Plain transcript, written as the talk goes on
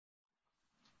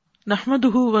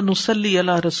نحمده ونصلي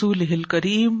على رسوله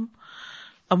الكريم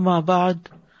اما بعد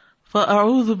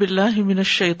فاعوذ بالله من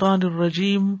الشيطان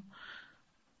الرجيم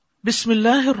بسم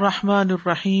الله الرحمن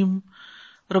الرحيم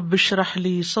رب اشرح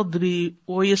لي صدري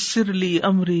ويسر لي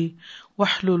امري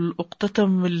واحلل عقدة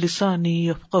من لساني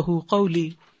يفقهوا قولي.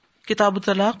 کتاب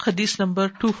الطلاق حدیث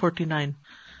نمبر 249.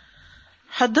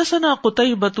 حدثنا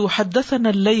قتيبة حدثنا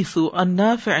الليث عن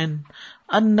نافع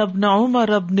ان ابن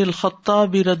عمر بن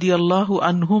الخطاب رضي الله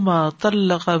عنهما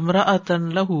طلق امرأة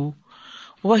له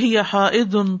وهي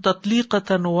حائض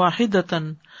تطليقة واحدة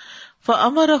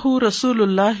فأمره رسول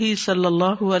الله صلى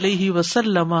الله عليه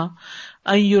وسلم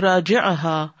أن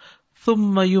يراجعها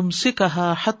ثم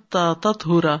يمسكها حتى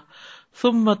تطهر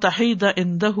ثم تحيض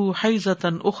عنده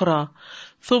حيضة أخرى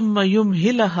ثم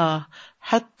يمهلها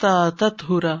حتى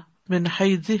تطهر من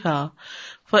حيضها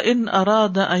فإن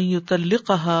أراد أن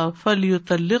يطلقها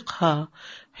فليطلقها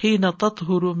حين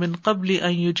تطهر من قبل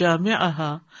أن يجامعها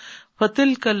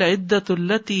فتلك العدة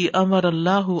التي أمر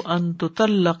الله أن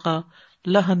تطلق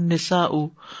لها النساء.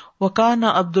 وكان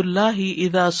عبد الله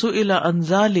إذا سئل عن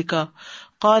ذلك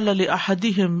قال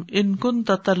لأحدهم إن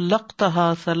كنت طلقتها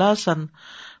ثلاثا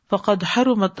فقد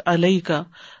حرمت عليك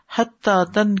حتى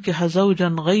تنكح زوجا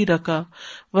غيرك.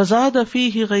 وزاد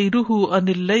فيه غيره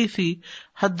عن الليث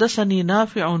حدثني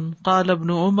نافع قال ابن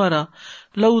عمر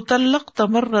لو طلقت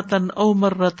مرة أو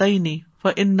مرتين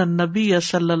فإن النبي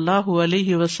صلى الله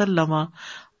عليه وسلم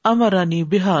أمرني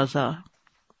بهذا.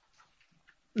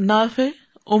 نافع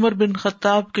عمر بن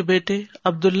خطاب کے بیٹے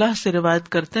عبداللہ سے روایت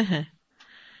کرتے ہیں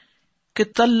کہ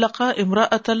طلق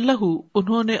امرأة له،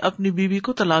 انہوں نے اپنی بیوی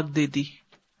کو طلاق دے دی.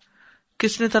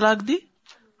 کس نے طلاق دی؟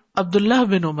 عبداللہ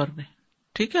بن عمر نے.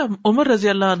 ٹھیک ہے، عمر رضی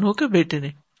اللہ عنہ کے بیٹے نے.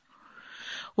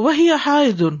 وہی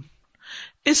حائض،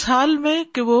 اس حال میں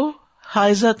کہ وہ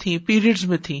حائضہ تھی، پیریڈز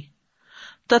میں تھی.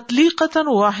 تطلیقتاً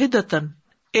واحدتاً،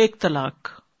 ایک طلاق.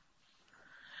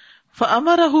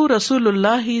 فامرہ رسول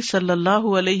اللہ صلی اللہ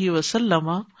علیہ وسلم،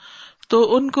 تو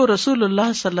ان کو رسول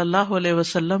اللہ صلی اللہ علیہ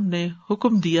وسلم نے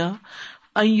حکم دیا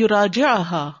ان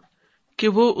یراجعہا، کہ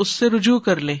وہ اس سے رجوع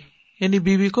کر لیں، یعنی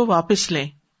بیوی کو واپس لیں.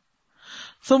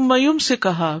 ثم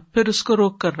یمسکہا، پھر اس کو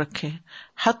روک کر رکھیں.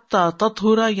 حتی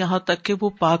تطہر، یہاں تک کہ وہ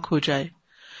پاک ہو جائے.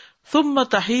 ثم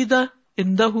تحید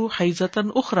عندہ حیضۃ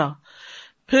اخری،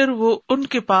 پھر وہ ان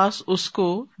کے پاس اس کو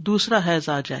دوسرا حیض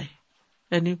آ جائے،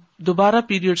 یعنی دوبارہ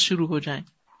پیریڈ شروع ہو جائیں.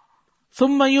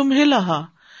 ثم یمہلہا،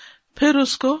 پھر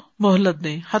اس کو مہلت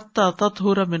دیں. حتی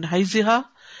تطہر من حیضہا،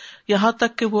 یہاں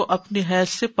تک کہ وہ اپنی حیض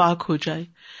سے پاک ہو جائے.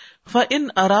 فَإِنْ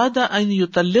أَرَادَ أَنْ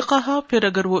يُطَلِّقَهَا، پھر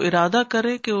اگر وہ ارادہ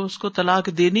کرے کہ اس کو طلاق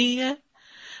دینی ہی ہے،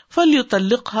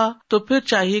 فَلْيُطَلِّقْهَا، تو پھر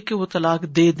چاہیے کہ وہ طلاق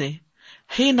دے دیں.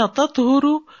 حِينَ تَطْهُرُ،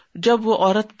 جب وہ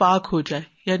عورت پاک ہو جائے،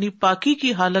 یعنی پاکی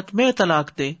کی حالت میں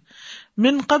طلاق دے.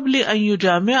 مِنْ قَبْلِ أَنْ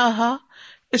يُجَامِعَهَا،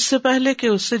 اس سے پہلے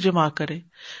کہ اس سے جماع کرے.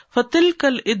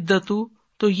 فَتِلْكَ الْعِدَّةُ،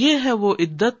 تو یہ ہے وہ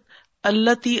عدت،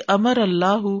 الَّتِي أَمَرَ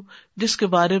اللَّهُ، جس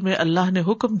کے بارے میں اللہ نے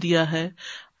حکم دیا ہے،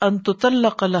 ان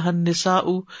تطلق لها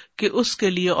النساء، کہ اس کے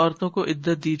لیے عورتوں کو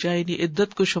عدت دی جائے، یعنی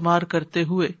عدت کو شمار کرتے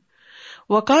ہوئے.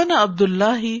 وکان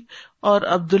عبداللہ، اور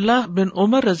عبداللہ بن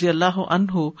عمر رضی اللہ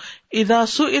عنہ، اذا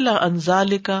سئل عن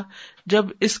ذلک،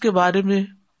 جب اس کے بارے میں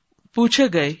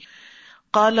پوچھے گئے،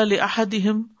 قال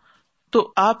لاحدہم، تو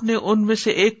آپ نے ان میں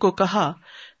سے ایک کو کہا،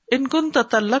 ان کنت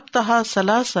طلقتها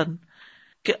ثلاثا،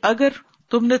 کہ اگر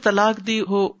تم نے طلاق دی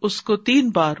ہو اس کو 3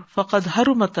 بار، فقد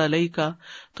حرمت علیک،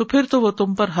 تو پھر تو وہ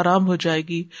تم پر حرام ہو جائے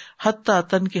گی. حتی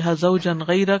تنکح زوجا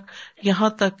غیرک، یہاں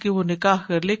تک کہ وہ نکاح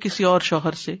کر لے کسی اور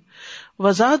شوہر سے.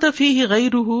 وزاد فیہ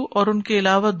غیرہ، اور ان کے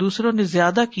علاوہ دوسروں نے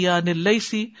زیادہ کیا. عن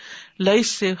لیث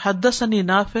سے، حدثنی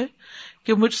نافع،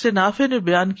 کہ مجھ سے نافع نے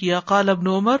بیان کیا. قال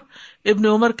ابن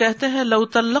عمر کہتے ہیں، لو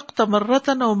طلقت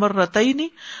مرۃ او مرتین،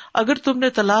 اگر تم نے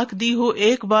طلاق دی ہو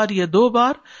 1 بار یا 2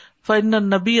 بار، فإن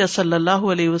النبی صلی اللہ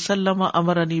علیہ وسلم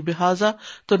امرنی بہذا،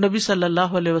 تو نبی صلی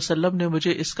اللہ علیہ وسلم نے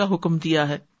مجھے اس کا حکم دیا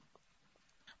ہے.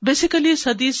 بیسیکلی اس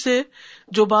حدیث سے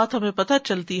جو بات ہمیں پتہ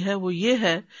چلتی ہے وہ یہ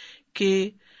ہے کہ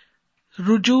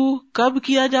رجوع کب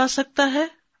کیا جا سکتا ہے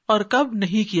اور کب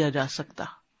نہیں کیا جا سکتا.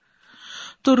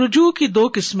 تو رجوع کی 2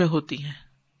 قسمیں ہوتی ہیں.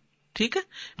 ٹھیک ہے،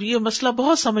 یہ مسئلہ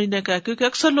بہت سمجھنے کا ہے کیونکہ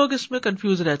اکثر لوگ اس میں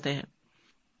کنفیوز رہتے ہیں.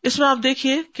 اس میں آپ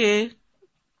دیکھیے کہ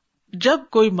جب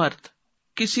کوئی مرد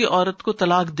کسی عورت کو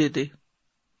طلاق دے دے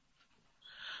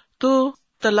تو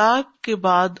طلاق کے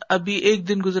بعد ابھی 1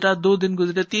 دن گزرا، 2 دن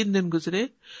گزرے، 3 دن گزرے،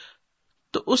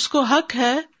 تو اس کو حق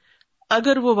ہے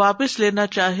اگر وہ واپس لینا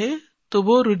چاہے تو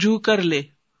وہ رجوع کر لے،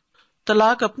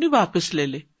 طلاق اپنی واپس لے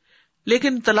لے.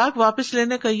 لیکن طلاق واپس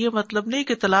لینے کا یہ مطلب نہیں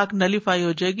کہ طلاق نلیفائی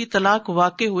ہو جائے گی، طلاق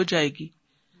واقع ہو جائے گی.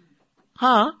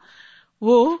 ہاں،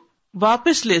 وہ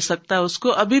واپس لے سکتا ہے اس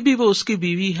کو، ابھی بھی وہ اس کی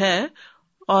بیوی ہے،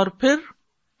 اور پھر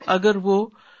اگر وہ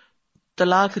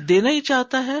طلاق دینا ہی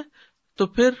چاہتا ہے تو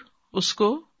پھر اس کو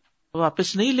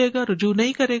واپس نہیں لے گا، رجوع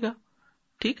نہیں کرے گا.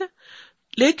 ٹھیک ہے،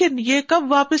 لیکن یہ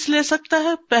کب واپس لے سکتا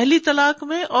ہے؟ پہلی طلاق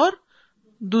میں اور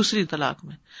دوسری طلاق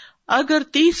میں. اگر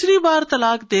تیسری بار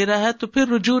طلاق دے رہا ہے تو پھر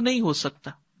رجوع نہیں ہو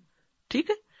سکتا. ٹھیک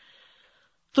ہے،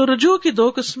 تو رجوع کی دو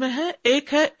قسمیں ہیں.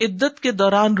 ایک ہے عدت کے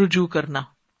دوران رجوع کرنا.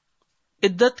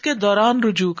 عدت کے دوران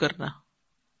رجوع کرنا،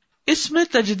 اس میں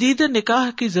تجدید نکاح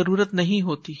کی ضرورت نہیں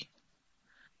ہوتی.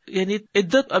 یعنی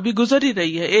عدت ابھی گزر ہی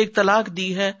رہی ہے، ایک طلاق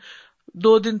دی ہے،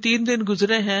 2 دن 3 دن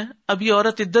گزرے ہیں، اب یہ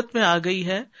عورت عدت میں آ گئی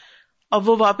ہے، اب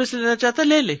وہ واپس لینا چاہتا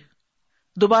لے لے،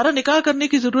 دوبارہ نکاح کرنے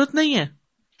کی ضرورت نہیں ہے.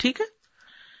 ٹھیک ہے،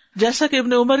 جیسا کہ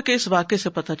ابن عمر کے اس واقعے سے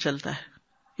پتہ چلتا ہے،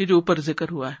 یہ جو اوپر ذکر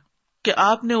ہوا ہے کہ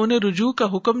آپ نے انہیں رجوع کا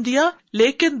حکم دیا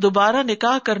لیکن دوبارہ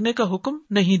نکاح کرنے کا حکم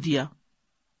نہیں دیا.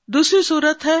 دوسری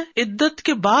صورت ہے عدت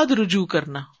کے بعد رجوع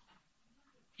کرنا،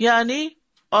 یعنی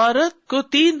عورت کو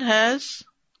 3 حیض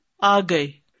آ گئے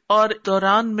اور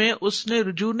دوران میں اس نے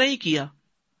رجوع نہیں کیا،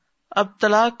 اب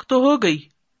طلاق تو ہو گئی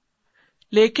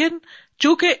لیکن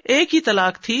چونکہ ایک ہی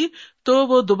طلاق تھی تو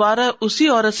وہ دوبارہ اسی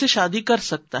عورت سے شادی کر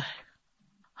سکتا ہے.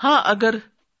 ہاں اگر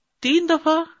 3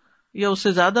 دفعہ یا اس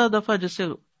سے زیادہ دفعہ جیسے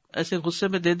ایسے غصے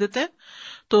میں دے دیتے ہیں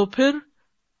تو پھر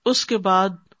اس کے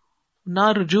بعد نہ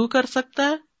رجوع کر سکتا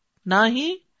ہے نہ ہی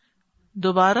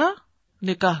دوبارہ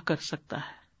نکاح کر سکتا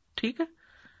ہے. ٹھیک ہے،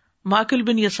 ماقل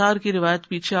بن یسار کی روایت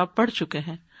پیچھے آپ پڑھ چکے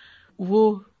ہیں، وہ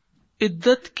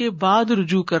عدت کے بعد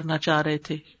رجوع کرنا چاہ رہے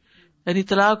تھے، یعنی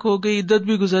طلاق ہو گئی، عدت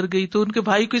بھی گزر گئی، تو ان کے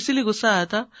بھائی کو اسی لیے غصہ آیا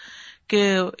تھا کہ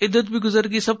عدت بھی گزر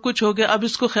گئی، سب کچھ ہو گیا، اب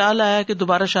اس کو خیال آیا کہ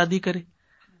دوبارہ شادی کرے.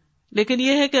 لیکن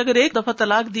یہ ہے کہ اگر ایک دفعہ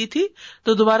طلاق دی تھی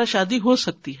تو دوبارہ شادی ہو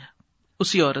سکتی ہے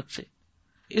اسی عورت سے.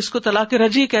 اس کو طلاق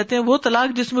رجعی کہتے ہیں، وہ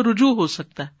طلاق جس میں رجوع ہو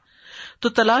سکتا ہے. تو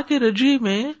طلاق رجعی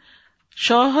میں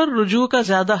شوہر رجوع کا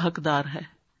زیادہ حقدار ہے.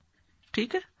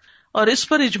 ٹھیک ہے، اور اس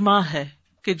پر اجماع ہے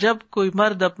کہ جب کوئی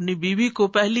مرد اپنی بیوی کو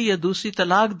پہلی یا دوسری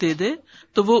طلاق دے دے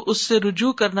تو وہ اس سے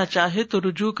رجوع کرنا چاہے تو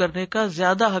رجوع کرنے کا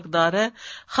زیادہ حقدار ہے،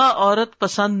 خواہ عورت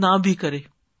پسند نہ بھی کرے.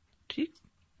 ٹھیک،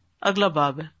 اگلا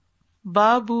باب ہے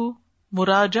باب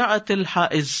مراجعۃ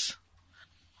الحائض،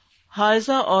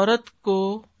 حائضہ عورت کو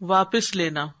واپس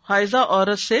لینا، حائضہ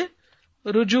عورت سے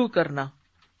رجوع کرنا.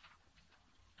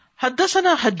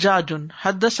 حدثنا حجاج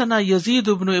حدثنا یزید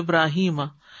بن ابراہیم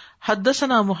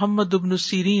حدثنا محمد بن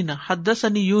سیرین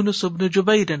حدثنی یونس بن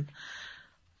جبیر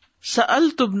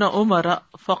سألت ابن عمر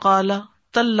فقال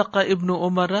طلق ابن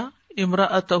عمر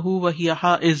امرأته وهي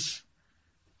حائض.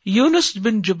 یونس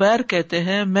بن جبیر کہتے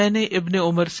ہیں میں نے ابن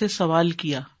عمر سے سوال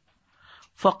کیا،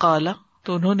 فقال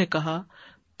تو انہوں نے کہا،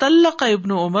 طلق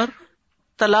ابن عمر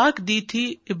طلاق دی تھی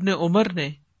ابن عمر نے،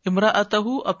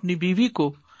 امرأته اپنی بیوی کو،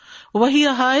 وہی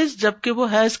حائض جبکہ وہ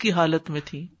حیض کی حالت میں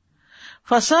تھی.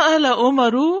 فسأل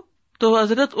عمر تو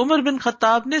حضرت عمر بن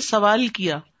خطاب نے سوال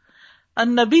کیا،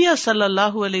 النبی صلی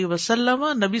اللہ علیہ وسلم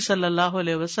نبی صلی اللہ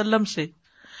علیہ وسلم سے،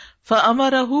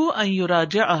 فأمرہ ان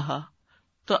یراجعها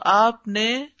تو آپ نے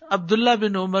عبداللہ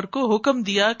بن عمر کو حکم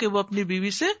دیا کہ وہ اپنی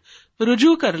بیوی سے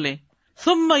رجوع کر لیں،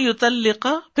 ثم یطلق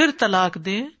پھر طلاق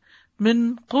دیں، من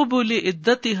قبل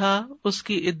عدتها اس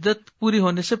کی عدت پوری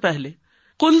ہونے سے پہلے.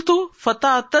 قلت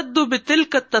فتعتد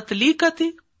بتلک التطلیقۃ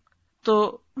تو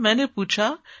میں نے پوچھا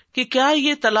کہ کیا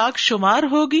یہ طلاق شمار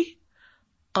ہوگی؟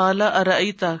 قال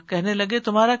ارأیت کہنے لگے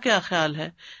تمہارا کیا خیال ہے،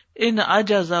 ان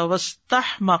عجز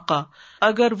واستحمق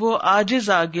اگر وہ عاجز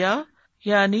آ گیا،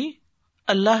 یعنی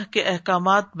اللہ کے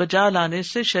احکامات بجا لانے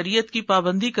سے، شریعت کی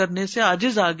پابندی کرنے سے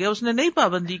عاجز آ گیا، اس نے نہیں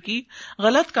پابندی کی،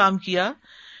 غلط کام کیا،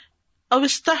 او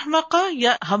استحمق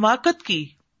یا حماقت کی،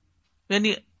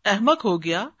 یعنی احمق ہو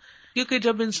گیا، کیونکہ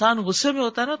جب انسان غصے میں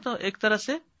ہوتا ہے نا تو ایک طرح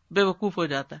سے بے وقوف ہو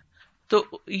جاتا ہے، تو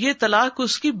یہ طلاق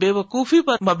اس کی بے وقوفی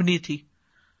پر مبنی تھی،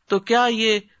 تو کیا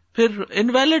یہ پھر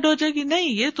انویلڈ ہو جائے گی؟ نہیں،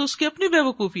 یہ تو اس کی اپنی بے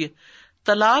وقوفی ہے،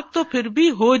 طلاق تو پھر بھی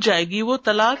ہو جائے گی، وہ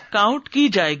طلاق کاؤنٹ کی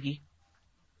جائے گی.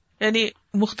 یعنی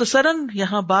مختصراً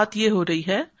یہاں بات یہ ہو رہی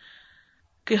ہے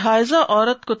کہ حائضہ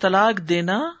عورت کو طلاق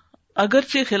دینا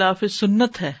اگرچہ خلاف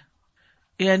سنت ہے،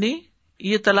 یعنی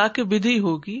یہ طلاق بدعی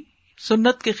ہوگی،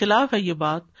 سنت کے خلاف ہے یہ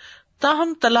بات،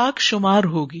 تاہم طلاق شمار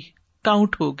ہوگی،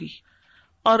 کاؤنٹ ہوگی،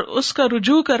 اور اس کا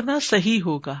رجوع کرنا صحیح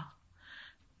ہوگا،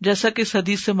 جیسا کہ اس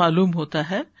حدیث سے معلوم ہوتا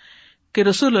ہے کہ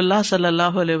رسول اللہ صلی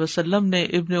اللہ علیہ وسلم نے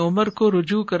ابن عمر کو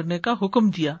رجوع کرنے کا حکم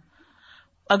دیا.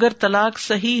 اگر طلاق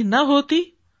صحیح نہ ہوتی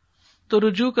تو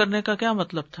رجوع کرنے کا کیا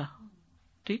مطلب تھا؟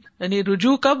 ٹھیک، یعنی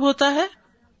رجوع کب ہوتا ہے؟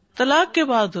 طلاق کے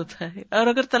بعد ہوتا ہے، اور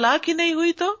اگر طلاق ہی نہیں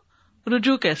ہوئی تو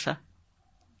رجوع کیسا؟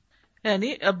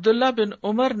 یعنی عبداللہ بن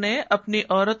عمر نے اپنی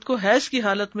عورت کو حیض کی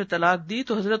حالت میں طلاق دی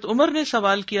تو حضرت عمر نے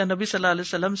سوال کیا نبی صلی اللہ علیہ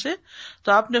وسلم سے،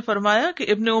 تو آپ نے فرمایا کہ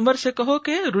ابن عمر سے کہو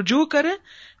کہ رجوع کرے،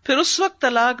 پھر اس وقت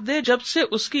طلاق دے جب سے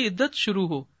اس کی عدت شروع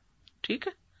ہو. ٹھیک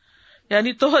ہے،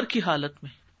 یعنی طہر کی حالت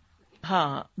میں.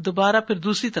 ہاں، دوبارہ پھر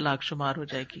دوسری طلاق شمار ہو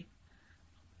جائے گی.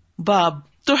 باب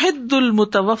تحد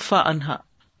المتوفى عنہا،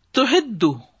 تحد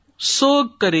سوگ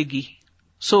کرے گی،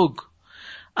 سوگ،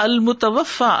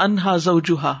 المتوفى عنہا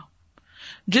زوجہا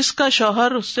جس کا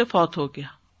شوہر اس سے فوت ہو گیا،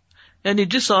 یعنی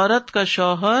جس عورت کا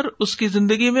شوہر اس کی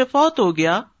زندگی میں فوت ہو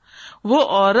گیا وہ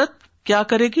عورت کیا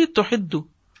کرے گی؟ تحد،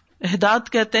 احداد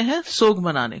کہتے ہیں سوگ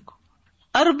منانے کو.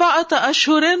 4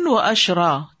 اشہر و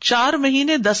اشرا، 4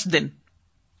 مہینے 10 دن.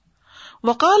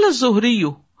 وقال الزہری،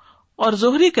 اور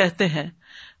زہری کہتے ہیں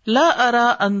لا ارى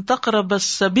ان تقرب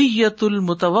الصبیۃ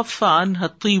المتوفى عنها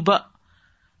الطیبہ،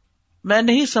 میں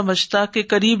نہیں سمجھتا کہ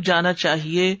قریب جانا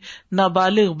چاہیے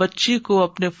نابالغ بچی کو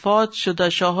اپنے فوت شدہ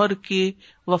شوہر کی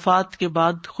وفات کے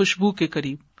بعد خوشبو کے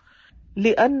قریب.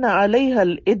 لأن علیہا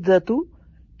العدۃ،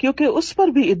 کیونکہ اس پر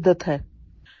بھی عدت ہے،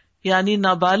 یعنی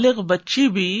نابالغ بچی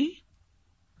بھی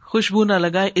خوشبو نہ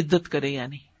لگائے، عدت کرے.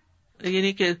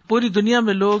 یعنی کہ پوری دنیا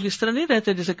میں لوگ اس طرح نہیں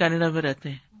رہتے جیسے کینیڈا میں رہتے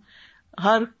ہیں.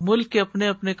 ہر ملک کے اپنے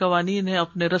اپنے قوانین ہیں،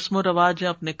 اپنے رسم و رواج ہیں،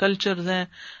 اپنے کلچرز ہیں.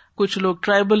 کچھ لوگ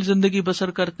ٹرائبل زندگی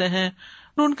بسر کرتے ہیں،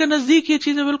 ان کے نزدیک یہ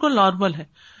چیزیں بالکل نارمل ہے.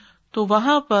 تو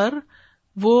وہاں پر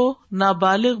وہ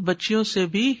نابالغ بچیوں سے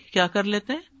بھی کیا کر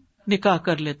لیتے ہیں؟ نکاح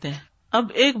کر لیتے ہیں.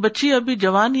 اب ایک بچی ابھی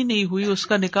جوان ہی نہیں ہوئی، اس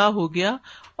کا نکاح ہو گیا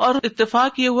اور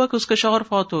اتفاق یہ ہوا کہ اس کا شوہر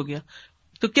فوت ہو گیا،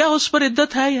 تو کیا اس پر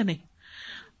عدت ہے یا نہیں؟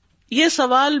 یہ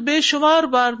سوال بے شمار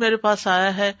بار میرے پاس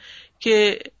آیا ہے کہ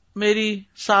میری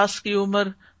ساس کی عمر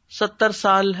 70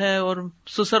 سال ہے اور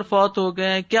سسر فوت ہو گئے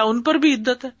ہیں، کیا ان پر بھی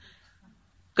عدت ہے؟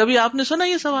 کبھی آپ نے سنا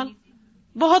یہ سوال؟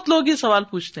 بہت لوگ یہ سوال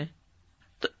پوچھتے ہیں.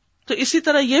 تو اسی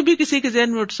طرح یہ بھی کسی کے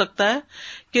ذہن میں اٹھ سکتا ہے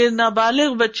کہ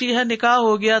نابالغ بچی ہے، نکاح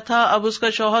ہو گیا تھا، اب اس کا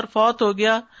شوہر فوت ہو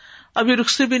گیا، ابھی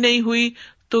رخصتی بھی نہیں ہوئی،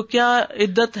 تو کیا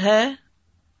عدت ہے؟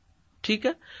 ٹھیک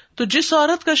ہے، تو جس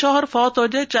عورت کا شوہر فوت ہو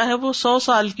جائے چاہے وہ 100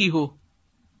 سال کی ہو،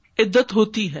 عدت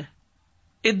ہوتی ہے.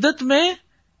 عدت میں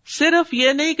صرف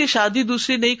یہ نہیں کہ شادی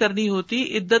دوسری نہیں کرنی ہوتی،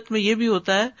 عدت میں یہ بھی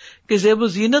ہوتا ہے کہ زیب و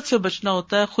زینت سے بچنا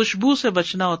ہوتا ہے، خوشبو سے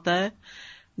بچنا ہوتا ہے،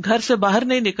 گھر سے باہر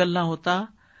نہیں نکلنا ہوتا.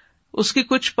 اس کی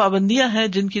کچھ پابندیاں ہیں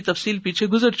جن کی تفصیل پیچھے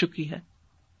گزر چکی ہے.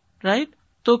 رائٹ؟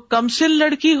 تو کمسن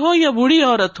لڑکی ہو یا بوڑھی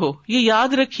عورت ہو، یہ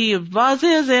یاد رکھیے، واضح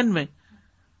ہے ذہن میں،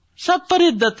 سب پر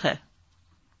عدت ہے.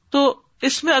 تو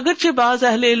اس میں اگرچہ بعض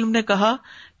اہل علم نے کہا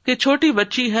کہ چھوٹی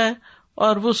بچی ہے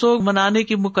اور وہ سوگ منانے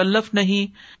کی مکلف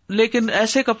نہیں، لیکن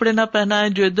ایسے کپڑے نہ پہنائیں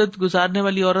جو عدت گزارنے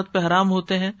والی عورت پہ حرام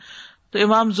ہوتے ہیں. تو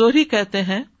امام زہری کہتے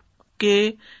ہیں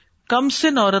کہ کم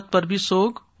سن عورت پر بھی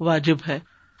سوگ واجب ہے،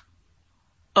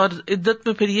 اور عدت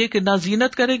میں پھر یہ کہ نہ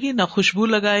زینت کرے گی نہ خوشبو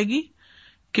لگائے گی،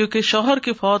 کیونکہ شوہر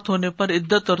کے فوت ہونے پر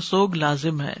عدت اور سوگ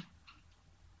لازم ہے.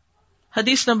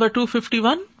 حدیث نمبر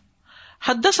 251.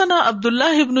 حدثنا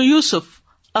عبداللہ ابن یوسف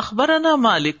اخبرنا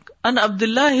مالک عن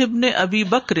عبداللہ ابن ابی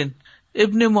بکر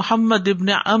ابن محمد ابن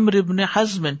عمرو ابن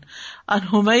حزم عن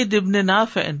حمید ابن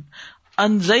نافع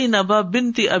عن زینب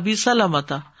بنت ابی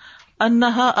سلمۃ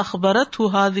انها اخبرته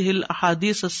هذه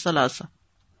الاحاديث الثلاثہ.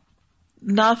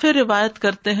 نافع روایت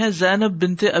کرتے ہیں زینب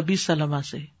بنت ابی سلمہ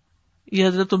سے، یہ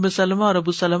حضرت ام سلمہ اور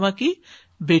ابو سلمہ کی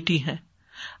بیٹی ہیں.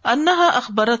 انها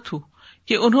اخبرته،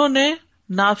 کہ انہوں نے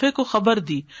نافع کو خبر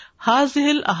دی، هذه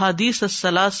الاحاديث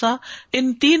الثلاثہ،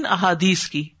 ان 3 احادیث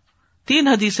کی، 3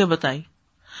 حدیثیں بتائی.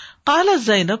 قالت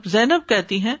زینب، زینب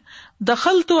کہتی ہیں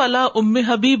دخلت علی ام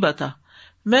حبیبہ،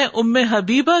 میں ام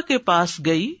حبیبہ کے پاس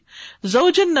گئی،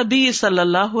 زوج النبی صلی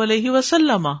اللہ علیہ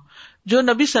وسلم، جو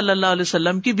نبی صلی اللہ علیہ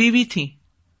وسلم کی بیوی تھی.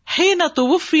 حین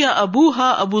توفی ابوہا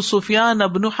ابو سفیان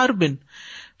بن حرب،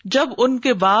 جب ان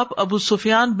کے باپ ابو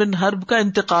سفیان بن حرب کا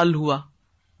انتقال ہوا،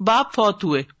 باپ فوت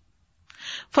ہوئے.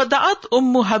 فدعت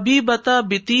ام حبیبہ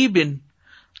بطیب،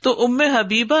 تو ام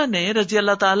حبیبہ نے رضی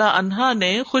اللہ تعالی عنہا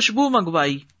نے خوشبو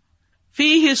منگوائی،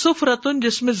 فیہ صفرۃ،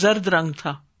 جس میں زرد رنگ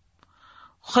تھا،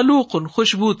 خلوق،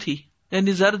 خوشبو تھی،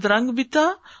 یعنی زرد رنگ بھی تھا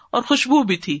اور خوشبو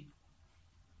بھی تھی.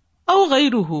 او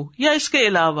غیرہ، یا اس کے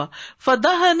علاوہ.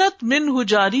 فدہنت منہ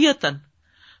جاریۃ،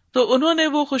 تو انہوں نے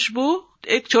وہ خوشبو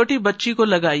ایک چھوٹی بچی کو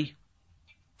لگائی.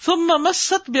 ثم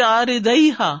مست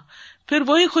بعارضیہا، پھر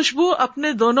وہی خوشبو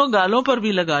اپنے دونوں گالوں پر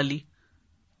بھی لگا لی.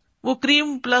 وہ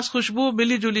کریم پلس خوشبو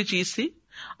ملی جلی چیز تھی.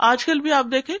 آج کل بھی آپ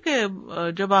دیکھیں کہ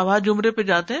جب آپ حج عمرے پہ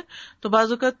جاتے ہیں تو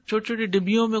بعض اوقات چھوٹی چھوٹی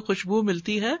ڈبیوں میں خوشبو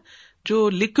ملتی ہے جو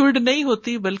لکوڈ نہیں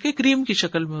ہوتی بلکہ کریم کی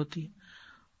شکل میں ہوتی ہے.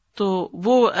 تو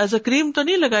وہ ایز اے کریم تو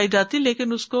نہیں لگائی جاتی،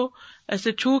 لیکن اس کو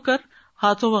ایسے چھو کر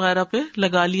ہاتھوں وغیرہ پہ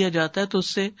لگا لیا جاتا ہے تو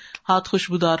اس سے ہاتھ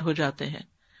خوشبودار ہو جاتے ہیں.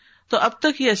 تو اب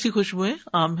تک یہ ایسی خوشبوئیں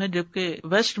عام ہیں، جبکہ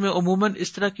ویسٹ میں عموماً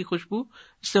اس طرح کی خوشبو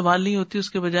استعمال نہیں ہوتی، اس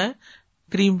کے بجائے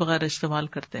کریم وغیرہ استعمال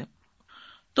کرتے ہیں.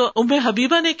 تو ام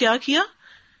حبیبہ نے کیا کیا،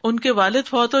 ان کے والد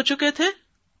فوت ہو چکے تھے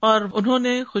اور انہوں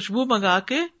نے خوشبو منگا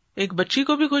کے ایک بچی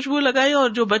کو بھی خوشبو لگائی اور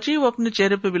جو بچی وہ اپنے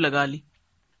چہرے پہ بھی لگا لی.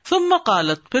 ثم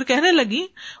قالت، پھر کہنے لگی،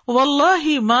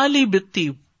 واللہ ما لی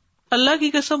بالطیب، اللہ کی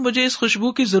قسم مجھے اس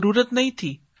خوشبو کی ضرورت نہیں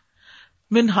تھی،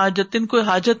 من حاجتن، کوئی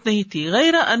حاجت نہیں تھی،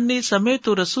 غیر انی سمعت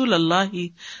رسول اللہ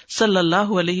صلی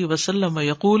اللہ علیہ وسلم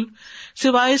یقول،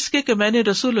 سوائے اس کے کہ میں نے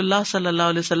رسول اللہ صلی اللہ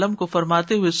علیہ وسلم کو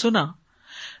فرماتے ہوئے سنا،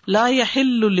 لا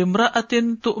یحل لامرأۃ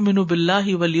تؤمن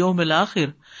باللہ والیوم الآخر،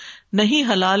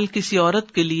 نہیں حلال کسی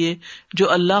عورت کے لیے جو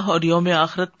اللہ اور یوم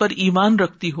آخرت پر ایمان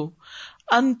رکھتی ہو،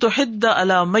 ان تحد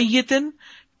علی میت،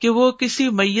 کہ وہ کسی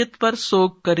میت پر سوگ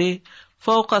کرے،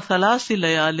 فوق 3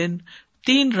 لیال،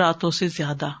 3 راتوں سے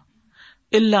زیادہ،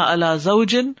 الا علی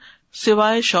زوج،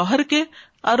 سوائے شوہر کے،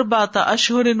 4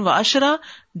 اشہر و عشرہ،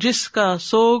 جس کا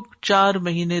سوگ 4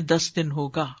 مہینے 10 دن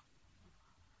ہوگا.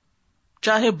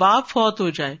 چاہے باپ فوت ہو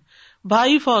جائے،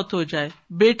 بھائی فوت ہو جائے،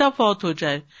 بیٹا فوت ہو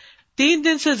جائے، 3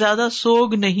 دن سے زیادہ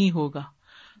سوگ نہیں ہوگا.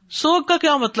 سوگ کا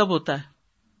کیا مطلب ہوتا ہے؟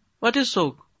 واٹ از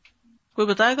سوگ؟ کوئی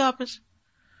بتائے گا آپ میں سے؟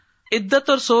 عدت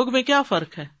اور سوگ میں کیا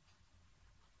فرق ہے؟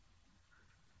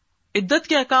 عدت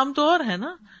کے احکام تو اور ہے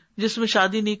نا، جس میں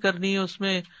شادی نہیں کرنی، اس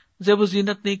میں زیب و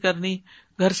زینت نہیں کرنی،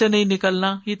 گھر سے نہیں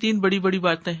نکلنا، یہ 3 بڑی بڑی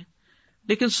باتیں ہیں.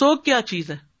 لیکن سوگ کیا چیز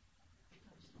ہے؟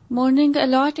 mourning a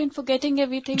lot and forgetting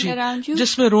everything around you.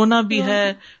 جس میں رونا بھی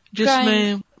ہے، جس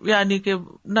میں یعنی کہ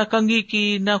نہ کنگھی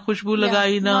کی، نہ خوشبو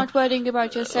لگائی، نہ not worrying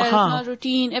about yourself, not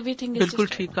routine, everything is بالکل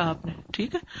just ٹھیک کہا آپ نے.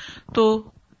 ٹھیک ہے، تو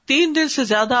 3 دن سے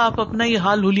زیادہ آپ اپنا یہ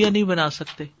حال حلیہ نہیں بنا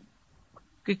سکتے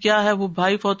کہ کیا ہے وہ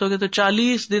بھائی فوت ہو گئے تو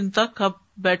 40 دن تک آپ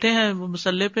بیٹھے ہیں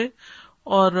مسلح پہ،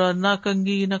 اور نہ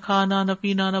کنگھی، نہ کھانا، نہ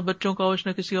پینا، نہ بچوں کا ہوش،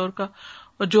 نہ کسی اور کا،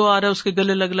 اور جو آ رہا ہے اس کے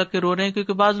گلے لگ لگ کے رو رہے ہیں،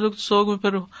 کیونکہ بعض لوگ سوگ میں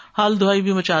پھر حال دعائی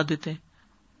بھی مچا دیتے ہیں.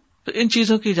 تو ان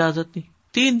چیزوں کی اجازت نہیں.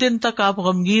 3 دن تک آپ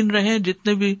غمگین رہیں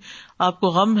جتنے بھی آپ کو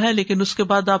غم ہے، لیکن اس کے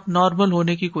بعد آپ نارمل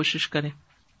ہونے کی کوشش کریں.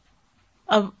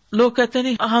 اب لوگ کہتے ہیں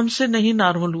نہیں ہم سے نہیں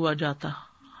نارمل ہوا جاتا،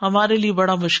 ہمارے لیے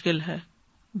بڑا مشکل ہے،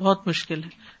 بہت مشکل ہے.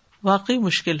 واقعی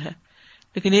مشکل ہے،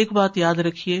 لیکن ایک بات یاد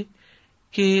رکھیے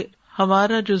کہ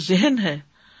ہمارا جو ذہن ہے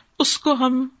اس کو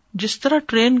ہم جس طرح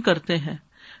ٹرین کرتے ہیں،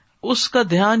 اس کا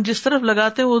دھیان جس طرف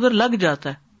لگاتے ہیں وہ ادھر لگ جاتا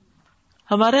ہے.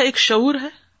 ہمارا ایک شعور ہے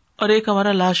اور ایک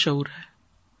ہمارا لا شعور ہے.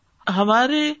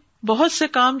 ہمارے بہت سے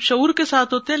کام شعور کے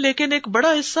ساتھ ہوتے ہیں، لیکن ایک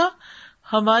بڑا حصہ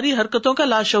ہماری حرکتوں کا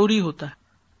لا شعوری ہوتا ہے.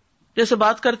 جیسے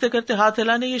بات کرتے کرتے ہاتھ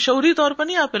ہلانے، یہ شعوری طور پر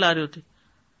نہیں آپ ہلا رہے ہوتے.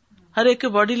 ہر ایک کے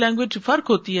باڈی لینگویج فرق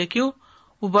ہوتی ہے. کیوں؟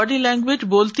 وہ باڈی لینگویج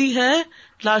بولتی ہے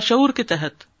لاشعور کے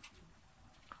تحت.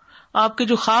 آپ کے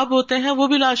جو خواب ہوتے ہیں وہ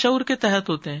بھی لاشعور کے تحت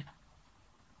ہوتے ہیں.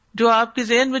 جو آپ کے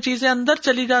ذہن میں چیزیں اندر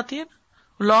چلی جاتی ہیں،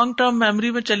 لانگ ٹرم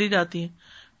میموری میں چلی جاتی ہیں،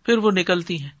 پھر وہ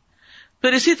نکلتی ہیں.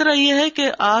 پھر اسی طرح یہ ہے کہ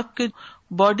آپ کے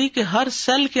باڈی کے ہر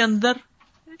سیل کے اندر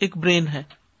ایک برین ہے،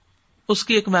 اس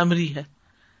کی ایک میموری ہے.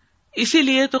 اسی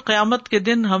لیے تو قیامت کے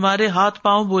دن ہمارے ہاتھ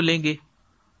پاؤں بولیں گے.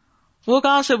 وہ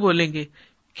کہاں سے بولیں گے؟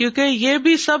 کیونکہ یہ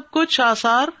بھی سب کچھ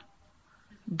آثار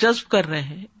جذب کر رہے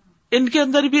ہیں، ان کے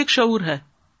اندر بھی ایک شعور ہے.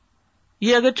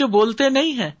 یہ اگرچہ بولتے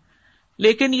نہیں ہیں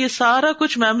لیکن یہ سارا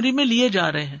کچھ میموری میں لیے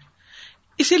جا رہے ہیں.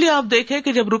 اسی لیے آپ دیکھیں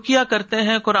کہ جب رقیہ کرتے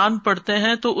ہیں، قرآن پڑھتے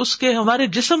ہیں، تو اس کے ہمارے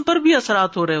جسم پر بھی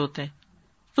اثرات ہو رہے ہوتے ہیں.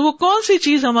 تو وہ کون سی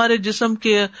چیز ہمارے جسم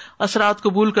کے اثرات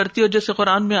قبول کرتی ہے؟ جیسے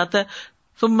قرآن میں آتا ہے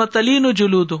ثم تلین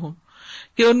جلودہم،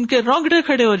 کہ ان کے رونگٹے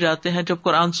کھڑے ہو جاتے ہیں جب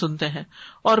قرآن سنتے ہیں،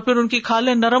 اور پھر ان کی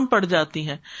کھالیں نرم پڑ جاتی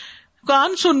ہیں.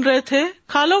 قرآن سن رہے تھے،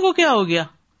 کھالوں کو کیا ہو گیا؟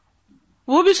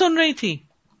 وہ بھی سن رہی تھی،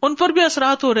 ان پر بھی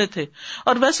اثرات ہو رہے تھے.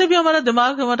 اور ویسے بھی ہمارا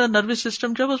دماغ، ہمارا نروس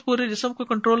سسٹم جب اس پورے جسم کو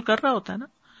کنٹرول کر رہا ہوتا ہے نا،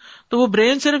 تو وہ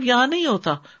برین صرف یہاں نہیں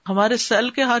ہوتا، ہمارے سیل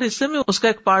کے ہر حصے میں اس کا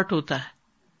ایک پارٹ ہوتا ہے،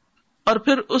 اور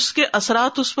پھر اس کے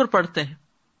اثرات اس پر پڑتے ہیں.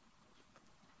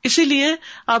 اسی لیے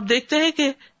آپ دیکھتے ہیں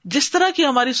کہ جس طرح کی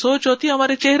ہماری سوچ ہوتی ہے،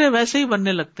 ہمارے چہرے ویسے ہی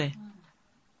بننے لگتے ہیں.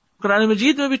 قرآن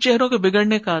مجید میں بھی چہروں کے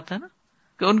بگڑنے کا آتا ہے نا،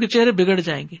 کہ ان کے چہرے بگڑ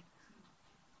جائیں گے.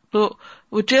 تو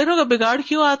وہ چہروں کا بگاڑ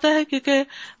کیوں آتا ہے؟ کیونکہ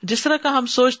جس طرح کا ہم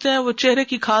سوچتے ہیں وہ چہرے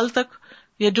کی کھال تک،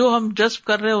 یا جو ہم جذب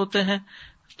کر رہے ہوتے ہیں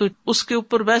تو اس کے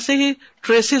اوپر ویسے ہی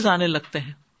ٹریسز آنے لگتے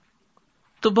ہیں.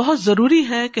 تو بہت ضروری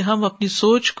ہے کہ ہم اپنی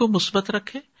سوچ کو مثبت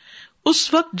رکھیں.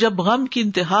 اس وقت جب غم کی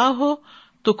انتہا ہو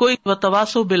تو کوئی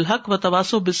وتواصوا بالحق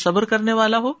وتواصوا بالصبر کرنے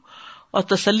والا ہو، اور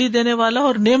تسلی دینے والا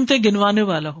اور نعمتیں گنوانے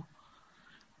والا ہو.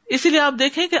 اسی لیے آپ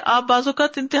دیکھیں کہ آپ بعض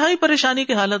اوقات انتہائی پریشانی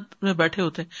کی حالت میں بیٹھے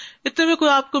ہوتے ہیں، اتنے میں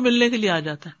کوئی آپ کو ملنے کے لیے آ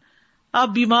جاتا ہے. آپ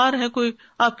بیمار ہیں، کوئی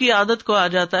آپ کی عادت کو آ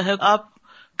جاتا ہے، آپ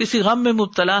کسی غم میں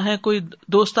مبتلا ہیں، کوئی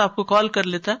دوست آپ کو کال کر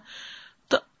لیتا ہے،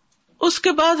 تو اس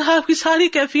کے بعد آپ کی ساری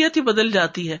کیفیت ہی بدل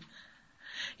جاتی ہے.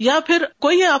 یا پھر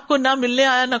کوئی آپ کو نہ ملنے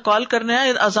آیا نہ کال کرنے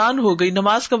آیا, اذان ہو گئی,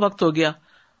 نماز کا وقت ہو گیا,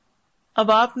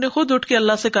 اب آپ نے خود اٹھ کے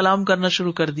اللہ سے کلام کرنا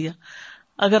شروع کر دیا.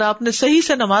 اگر آپ نے صحیح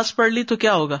سے نماز پڑھ لی تو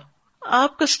کیا ہوگا؟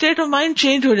 آپ کا اسٹیٹ آف مائنڈ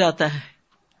چینج ہو جاتا ہے.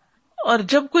 اور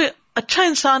جب کوئی اچھا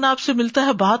انسان آپ سے ملتا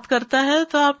ہے, بات کرتا ہے,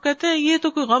 تو آپ کہتے ہیں یہ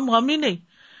تو کوئی غم ہی نہیں,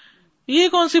 یہ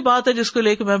کون سی بات ہے جس کو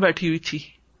لے کے میں بیٹھی ہوئی تھی.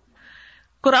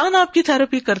 قرآن آپ کی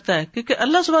تھراپی کرتا ہے, کیونکہ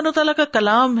اللہ سبحانہ و تعالیٰ کا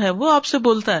کلام ہے, وہ آپ سے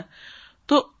بولتا ہے,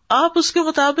 تو آپ اس کے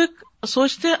مطابق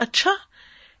سوچتے ہیں اچھا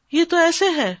یہ تو ایسے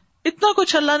ہے, اتنا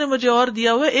کچھ اللہ نے مجھے اور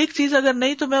دیا ہوا ہے, ایک چیز اگر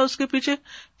نہیں تو میں اس کے پیچھے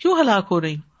کیوں ہلاک ہو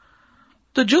رہی ہوں.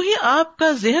 تو جو ہی آپ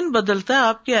کا ذہن بدلتا ہے,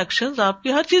 آپ کے ایکشنز, آپ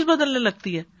کی ہر چیز بدلنے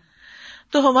لگتی ہے.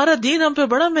 تو ہمارا دین ہم پہ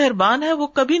بڑا مہربان ہے, وہ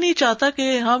کبھی نہیں چاہتا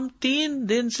کہ ہم 3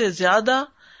 دن سے زیادہ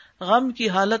غم کی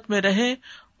حالت میں رہیں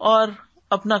اور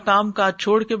اپنا کام کاج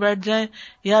چھوڑ کے بیٹھ جائیں,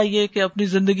 یا یہ کہ اپنی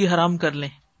زندگی حرام کر لیں.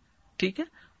 ٹھیک ہے,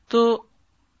 تو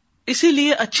اسی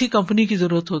لیے اچھی کمپنی کی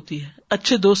ضرورت ہوتی ہے,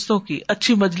 اچھے دوستوں کی,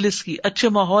 اچھی مجلس کی, اچھے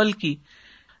ماحول کی.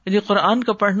 یعنی قرآن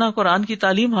کا پڑھنا, قرآن کی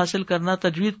تعلیم حاصل کرنا,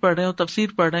 تجوید پڑھ رہے ہوں, تفسیر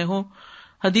پڑھ رہے ہوں,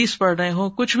 حدیث پڑھ رہے ہوں,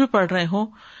 کچھ بھی پڑھ رہے ہوں,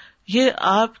 یہ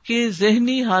آپ کے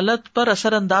ذہنی حالت پر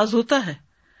اثر انداز ہوتا ہے,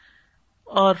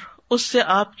 اور اس سے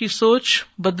آپ کی سوچ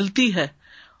بدلتی ہے,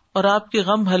 اور آپ کے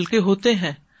غم ہلکے ہوتے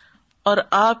ہیں, اور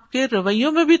آپ کے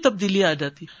رویوں میں بھی تبدیلی آ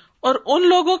جاتی ہے. اور ان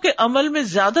لوگوں کے عمل میں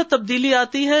زیادہ تبدیلی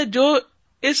آتی ہے جو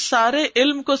اس سارے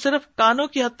علم کو صرف کانوں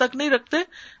کی حد تک نہیں رکھتے,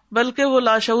 بلکہ وہ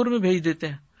لاشعور میں بھیج دیتے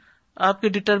ہیں. آپ کے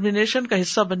ڈٹرمنیشن کا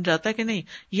حصہ بن جاتا ہے کہ نہیں,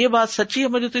 یہ بات سچی ہے,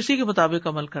 مجھے تو اسی کے مطابق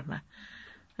عمل کرنا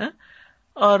ہے.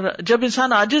 اور جب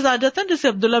انسان عاجز آ جاتا ہے, جیسے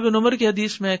عبداللہ بن عمر کی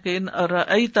حدیث میں کہ ان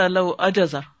رأیت لو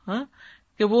عجزا,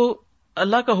 کہ وہ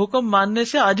اللہ کا حکم ماننے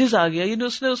سے عاجز آ گیا, یعنی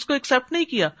اس نے اس کو ایکسپٹ نہیں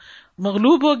کیا,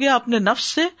 مغلوب ہو گیا اپنے نفس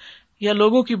سے یا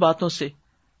لوگوں کی باتوں سے,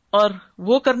 اور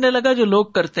وہ کرنے لگا جو لوگ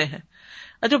کرتے ہیں.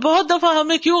 اچھا, بہت دفعہ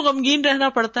ہمیں کیوں غمگین رہنا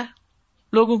پڑتا ہے؟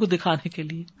 لوگوں کو دکھانے کے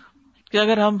لیے, کہ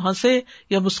اگر ہم ہنسے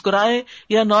یا مسکرائے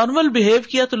یا نارمل بہیو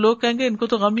کیا تو لوگ کہیں گے ان کو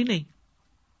تو غم ہی نہیں.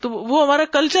 تو وہ ہمارا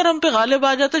کلچر ہم پہ غالب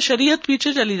آ جاتا ہے, شریعت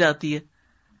پیچھے چلی جاتی ہے.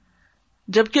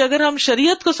 جبکہ اگر ہم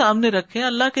شریعت کو سامنے رکھیں,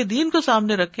 اللہ کے دین کو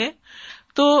سامنے رکھیں,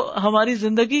 تو ہماری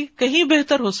زندگی کہیں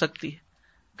بہتر ہو سکتی ہے,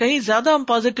 کہیں زیادہ ہم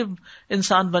پازیٹو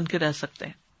انسان بن کے رہ سکتے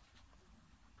ہیں.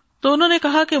 تو انہوں نے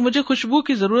کہا کہ مجھے خوشبو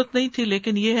کی ضرورت نہیں تھی,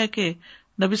 لیکن یہ ہے کہ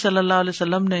نبی صلی اللہ علیہ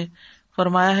وسلم نے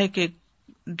فرمایا ہے کہ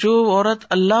جو عورت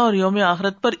اللہ اور یوم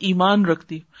آخرت پر ایمان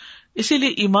رکھتی, اسی لیے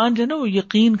ایمان جو ہے نا وہ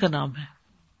یقین کا نام ہے,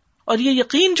 اور یہ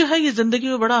یقین جو ہے یہ زندگی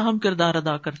میں بڑا اہم کردار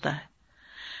ادا کرتا ہے.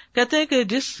 کہتے ہیں کہ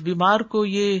جس بیمار کو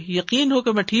یہ یقین ہو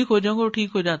کہ میں ٹھیک ہو جاؤں گا, وہ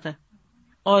ٹھیک ہو جاتا ہے,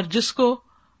 اور جس کو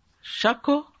شک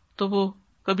ہو تو وہ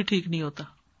کبھی ٹھیک نہیں ہوتا.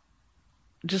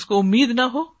 جس کو امید نہ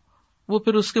ہو وہ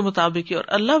پھر اس کے مطابق ہی, اور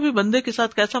اللہ بھی بندے کے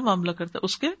ساتھ کیسا معاملہ کرتا ہے,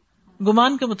 اس کے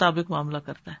گمان کے مطابق معاملہ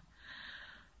کرتا ہے.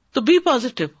 تو بی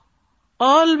پازیٹو,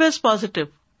 آلویز پازیٹو,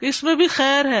 اس میں بھی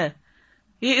خیر ہے,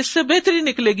 یہ اس سے بہتری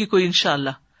نکلے گی کوئی انشاءاللہ.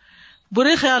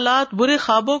 برے خیالات, برے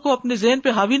خوابوں کو اپنے ذہن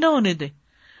پہ حاوی نہ ہونے دیں.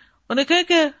 انہیں کہے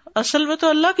کہ اصل میں تو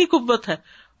اللہ کی قوت ہے,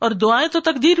 اور دعائیں تو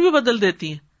تقدیر بھی بدل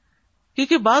دیتی ہیں,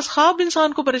 کیونکہ بعض خواب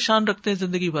انسان کو پریشان رکھتے ہیں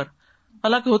زندگی بھر,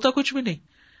 حالانکہ ہوتا کچھ بھی نہیں.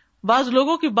 بعض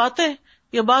لوگوں کی باتیں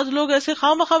یا بعض لوگ ایسے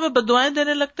خواہ میں بددعائیں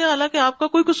دینے لگتے ہیں, حالانکہ آپ کا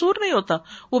کوئی قصور نہیں ہوتا,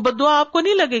 وہ بددعا آپ کو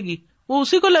نہیں لگے گی, وہ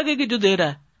اسی کو لگے گی جو دے رہا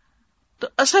ہے. تو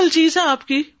اصل چیز ہے آپ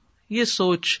کی یہ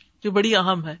سوچ جو بڑی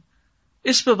اہم ہے,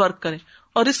 اس پہ ورک کریں.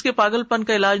 اور اس کے پاگل پن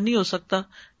کا علاج نہیں ہو سکتا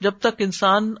جب تک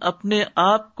انسان اپنے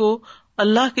آپ کو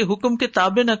اللہ کے حکم کے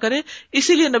تابع نہ کرے.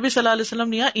 اسی لیے نبی صلی اللہ علیہ وسلم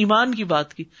نے یہاں ایمان کی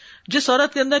بات کی. جس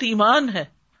عورت کے اندر ایمان ہے,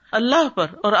 اللہ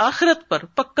پر اور آخرت پر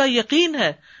پکا یقین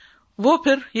ہے, وہ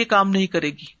پھر یہ کام نہیں کرے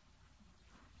گی.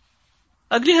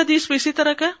 اگلی حدیث میں اسی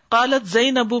طرح کا, قالت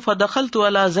زینب فدخلت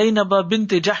علی زینب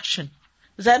بنت جحش,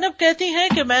 زینب کہتی ہیں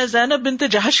کہ میں زینب بنت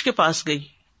جحش کے پاس گئی,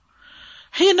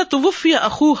 حین توفی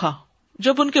اخوہا,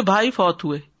 جب ان کے بھائی فوت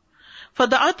ہوئے,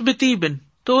 فدعت بطیب,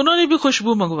 تو انہوں نے بھی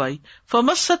خوشبو منگوائی,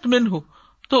 فمست منہ,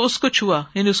 تو اس کو چھوا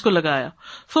یعنی اس کو لگایا,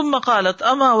 ثم قالت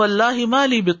اما واللہ ما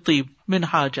لی بالطیب من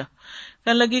حاجہ,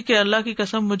 کہنے لگی کہ اللہ کی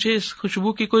قسم مجھے اس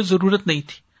خوشبو کی کوئی ضرورت نہیں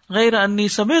تھی, غیر انی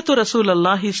سمعت رسول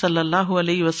اللہ صلی اللہ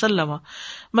علیہ وسلم,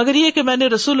 مگر یہ کہ میں نے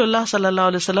رسول اللہ صلی اللہ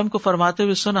علیہ وسلم کو فرماتے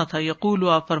ہوئے سنا تھا, یقول,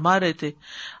 آپ فرما رہے تھے,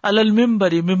 علی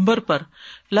المنبر, منبر پر,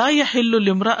 لا یحل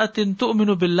لامرأۃ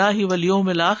تؤمن باللہ والیوم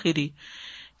الآخر,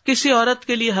 کسی عورت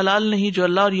کے لیے حلال نہیں جو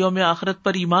اللہ اور یوم آخرت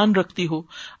پر ایمان رکھتی ہو,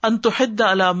 ان تحد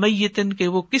علی میت, کہ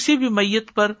وہ کسی بھی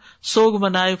میت پر سوگ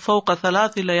منائے, فوق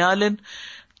 3 لیال,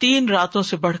 3 راتوں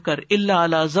سے بڑھ کر, الا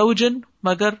علی زوج,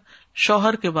 مگر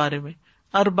شوہر کے بارے میں,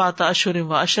 4 اشہر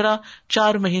و عشرہ,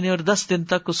 4 مہینے اور 10 دن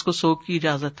تک اس کو سوگ کی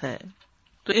اجازت ہے.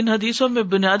 تو ان حدیثوں میں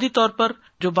بنیادی طور پر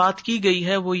جو بات کی گئی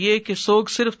ہے وہ یہ کہ سوگ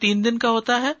صرف 3 دن کا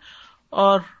ہوتا ہے،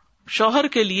 اور شوہر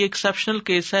کے لیے ایکسیپشنل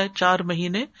کیس ہے 4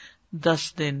 مہینے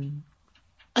 10 دن.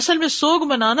 اصل میں سوگ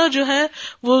منانا جو ہے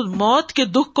وہ موت کے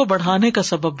دکھ کو بڑھانے کا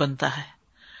سبب بنتا ہے،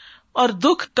 اور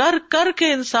دکھ کر کر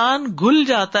کے انسان گھل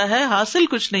جاتا ہے، حاصل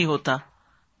کچھ نہیں ہوتا.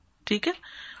 ٹھیک ہے.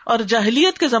 اور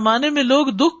جاہلیت کے زمانے میں لوگ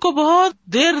دکھ کو بہت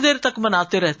دیر دیر تک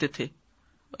مناتے رہتے تھے.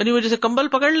 یعنی وہ جیسے کمبل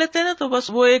پکڑ لیتے ہیں نا، تو بس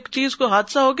وہ ایک چیز کو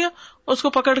حادثہ ہو گیا اس کو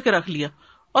پکڑ کے رکھ لیا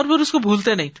اور پھر اس کو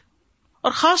بھولتے نہیں تھے.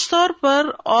 اور خاص طور پر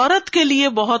عورت کے لیے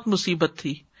بہت مصیبت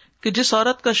تھی کہ جس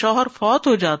عورت کا شوہر فوت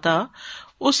ہو جاتا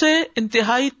اسے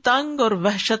انتہائی تنگ اور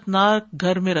وحشت ناک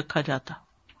گھر میں رکھا جاتا.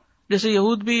 جیسے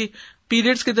یہود بھی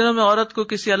پیریڈز کے دنوں میں عورت کو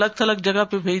کسی الگ تھلگ جگہ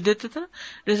پہ بھیج دیتے تھے نا.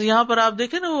 جیسے یہاں پر آپ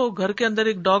دیکھیں نا، وہ گھر کے اندر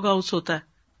ایک ڈاگ ہاؤس ہوتا ہے،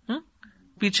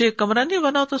 پیچھے ایک کمرہ نہیں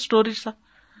بنا ہوتا اسٹوریج سا.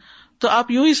 تو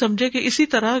آپ یوں ہی سمجھے کہ اسی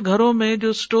طرح گھروں میں جو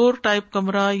اسٹور ٹائپ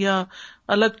کمرہ یا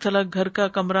الگ تھلگ گھر کا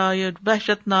کمرہ یا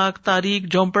وحشت ناک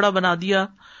تاریک جھونپڑا بنا دیا،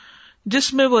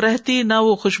 جس میں وہ رہتی، نہ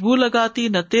وہ خوشبو لگاتی،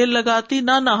 نہ تیل لگاتی،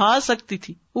 نہ نہا سکتی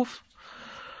تھی،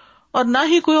 اور نہ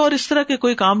ہی کوئی اور اس طرح کے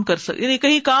کوئی کام کر سکتی، یعنی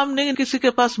کہیں کام نہیں، کسی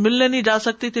کے پاس ملنے نہیں جا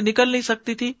سکتی تھی، نکل نہیں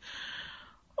سکتی تھی.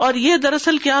 اور یہ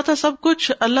دراصل کیا تھا؟ سب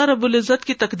کچھ اللہ رب العزت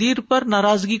کی تقدیر پر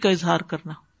ناراضگی کا اظہار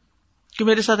کرنا کہ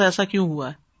میرے ساتھ ایسا کیوں ہوا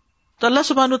ہے. تو اللہ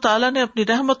سبحانہ تعالیٰ نے اپنی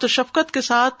رحمت و شفقت کے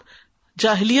ساتھ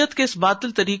جاہلیت کے اس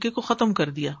باطل طریقے کو ختم کر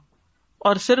دیا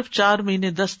اور صرف 4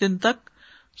 مہینے 10 دن تک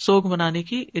سوگ منانے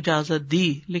کی اجازت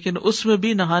دی. لیکن اس میں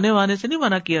بھی نہانے وانے سے نہیں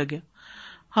منع کیا گیا،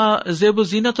 ہاں زیب و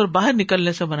زینت اور باہر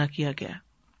نکلنے سے منع کیا گیا.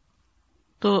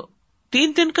 تو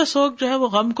 3 دن کا سوگ جو ہے وہ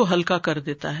غم کو ہلکا کر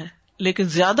دیتا ہے، لیکن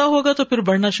زیادہ ہوگا تو پھر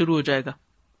بڑھنا شروع ہو جائے گا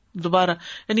دوبارہ.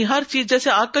 یعنی ہر چیز جیسے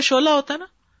آگ کا شعلہ ہوتا ہے نا،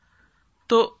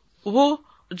 تو وہ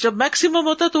جب میکسیمم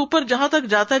ہوتا ہے تو اوپر جہاں تک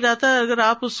جاتا ہے، اگر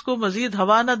آپ اس کو مزید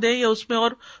ہوا نہ دیں یا اس میں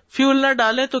اور فیول نہ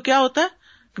ڈالیں تو کیا ہوتا ہے؟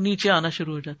 نیچے آنا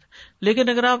شروع ہو جاتا ہے. لیکن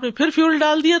اگر آپ نے پھر فیول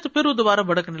ڈال دیا تو پھر وہ دوبارہ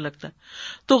بھڑکنے لگتا ہے.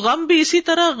 تو غم بھی اسی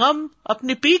طرح، غم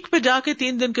اپنی پیک پہ جا کے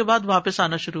 3 دن کے بعد واپس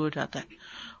آنا شروع ہو جاتا ہے،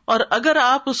 اور اگر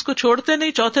آپ اس کو چھوڑتے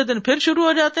نہیں، چوتھے دن پھر شروع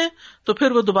ہو جاتے ہیں تو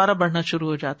پھر وہ دوبارہ بڑھنا شروع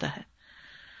ہو جاتا ہے.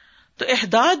 تو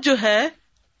احداث جو ہے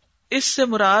اس سے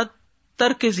مراد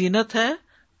ترک زینت ہے،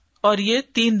 اور یہ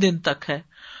 3 دن تک ہے،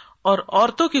 اور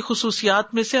عورتوں کی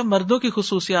خصوصیات میں سے، مردوں کی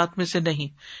خصوصیات میں سے نہیں.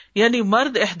 یعنی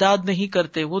مرد احداد نہیں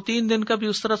کرتے، وہ 3 دن کا بھی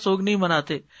اس طرح سوگ نہیں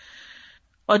مناتے.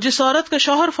 اور جس عورت کا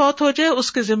شوہر فوت ہو جائے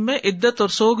اس کے ذمے عدت اور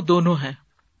سوگ دونوں ہیں،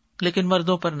 لیکن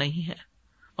مردوں پر نہیں ہے.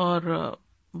 اور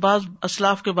بعض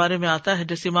اسلاف کے بارے میں آتا ہے،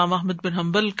 جیسے امام احمد بن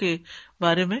حنبل کے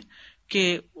بارے میں، کہ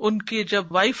ان کی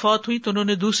جب وائف فوت ہوئی تو انہوں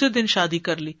نے دوسرے دن شادی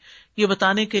کر لی، یہ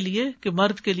بتانے کے لیے کہ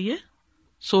مرد کے لیے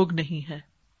سوگ نہیں ہے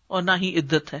اور نہ ہی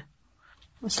عدت ہے.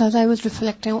 Ustaz, I was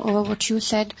reflecting over what you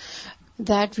said,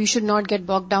 that we should not get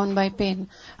bogged down by pain.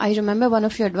 I remember one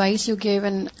of your advice you gave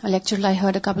in a lecture I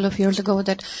heard a couple of years ago,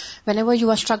 that whenever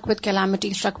you are struck with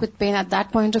calamity, struck with pain, at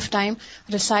that point of time,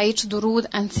 recite durood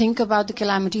and think about the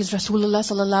calamities Rasulullah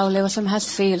sallallahu alaihi wasallam has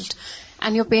faced,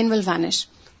 and your pain will vanish.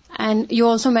 And you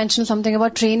also mentioned something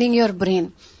about training your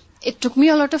brain. It took me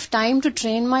a lot of time to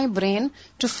train my brain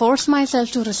to force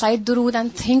myself to recite durood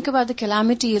and think about the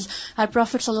calamities our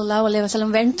Prophet sallallahu alaihi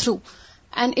wasallam went through,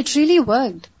 and it really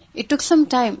worked. It took some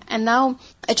time, and now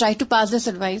I try to pass this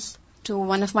advice to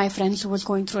one of my friends who was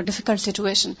going through a difficult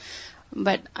situation,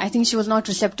 but I think she was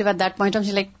not receptive at that point. She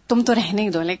was like, "Tum to rehne hi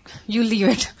do, like you leave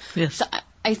it." Yes. So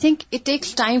I think it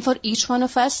takes time for each one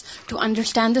of us to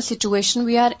understand the situation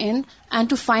we are in and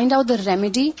to find out the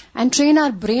remedy and train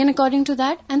our brain according to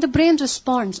that, and the brain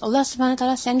responds. Allah subhanahu wa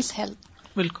ta'ala sends help.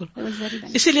 بالکل.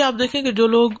 اسی لیے آپ دیکھیں کہ جو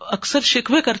لوگ اکثر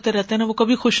شکوے کرتے رہتے ہیں نا، وہ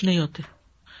کبھی خوش نہیں ہوتے.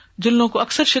 جن لوگوں کو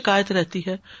اکثر شکایت رہتی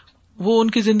ہے وہ ان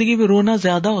کی زندگی میں رونا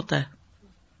زیادہ ہوتا ہے،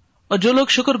 اور جو لوگ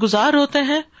شکر گزار ہوتے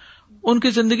ہیں ان کی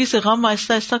زندگی سے غم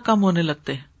آہستہ آہستہ کم ہونے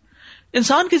لگتے ہیں.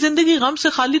 انسان کی زندگی غم سے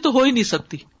خالی تو ہو ہی نہیں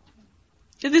سکتی،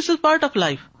 دس از پارٹ آف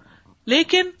لائف.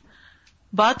 لیکن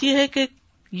بات یہ ہے کہ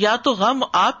یا تو غم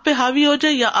آپ پہ حاوی ہو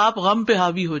جائے یا آپ غم پہ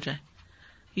حاوی ہو جائیں،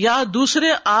 یا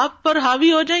دوسرے آپ پر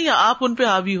حاوی ہو جائیں یا آپ ان پہ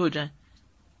حاوی ہو جائیں.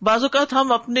 بعض اوقات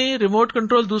ہم اپنے ریموٹ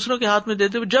کنٹرول دوسروں کے ہاتھ میں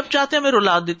دیتے ہوئے جب چاہتے ہیں ہمیں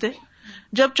رلا دیتے،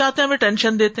 جب چاہتے ہیں ہمیں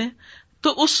ٹینشن دیتے ہیں.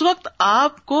 تو اس وقت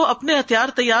آپ کو اپنے ہتھیار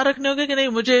تیار رکھنے ہوگے کہ نہیں،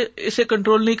 مجھے اسے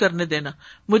کنٹرول نہیں کرنے دینا،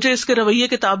 مجھے اس کے رویے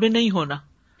کے تابع نہیں ہونا،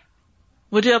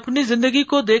 مجھے اپنی زندگی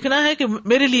کو دیکھنا ہے کہ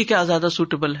میرے لیے کیا زیادہ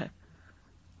سوٹیبل ہے.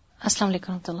 السلام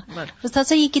علیکم ورحمۃ اللہ. استاد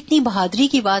صاحب، یہ کتنی بہادری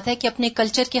کی بات ہے کہ اپنے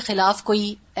کلچر کے خلاف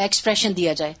کوئی ایکسپریشن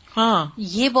دیا جائے. ہاں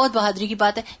یہ بہت بہادری کی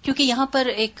بات ہے, کیونکہ یہاں پر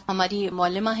ایک ہماری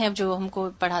معلمہ ہیں جو ہم کو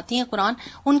پڑھاتی ہیں قرآن,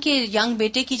 ان کے ینگ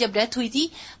بیٹے کی جب ڈیتھ ہوئی تھی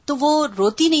تو وہ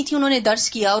روتی نہیں تھی, انہوں نے درس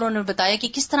کیا اور انہوں نے بتایا کہ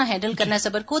کس طرح ہینڈل کرنا ہے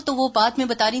صبر کو. تو وہ بات میں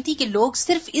بتا رہی تھی کہ لوگ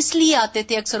صرف اس لیے آتے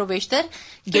تھے اکثر و بیشتر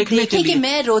کہ دیکھیں کہ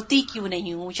میں روتی کیوں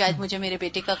نہیں ہوں, شاید مجھے میرے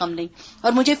بیٹے کا غم نہیں,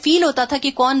 اور مجھے فیل ہوتا تھا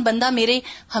کہ کون بندہ میرے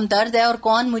ہمدرد ہے اور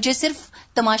کون مجھے صرف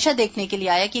تماشا دیکھنے کے لیے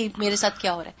آیا کہ میرے ساتھ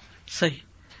کیا ہو رہا ہے. صحیح.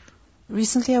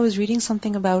 Recently, I was reading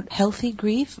something about healthy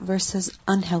grief versus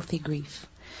unhealthy grief.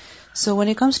 So when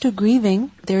it comes to grieving,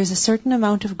 there is a certain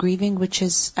amount of grieving which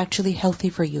is actually healthy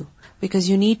for you, because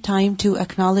you need time to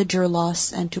acknowledge your loss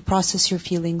and to process your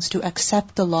feelings, to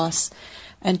accept the loss,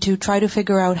 and to try to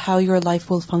figure out how your life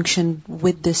will function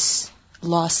with this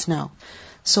loss now.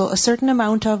 So a certain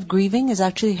amount of grieving is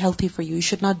actually healthy for you. You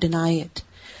should not deny it.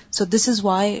 So this is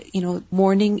why,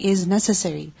 mourning is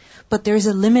necessary. But there is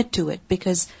a limit to it,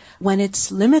 because when it's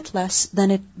limitless,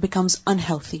 then it becomes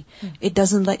unhealthy. It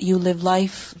doesn't let you live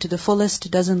life to the fullest.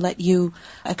 It doesn't let you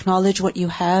acknowledge what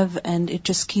you have, and it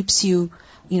just keeps you,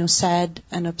 sad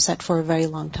and upset for a very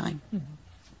long time.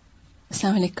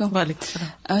 Assalamu alaikum. Walaikum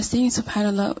salam. I was thinking,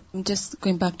 subhanAllah, just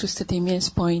going back to Satimia's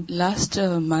point, last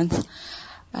month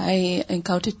I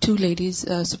encountered two ladies,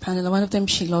 subhanAllah, one of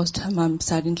them, she lost her mom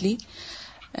suddenly.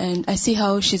 And I see how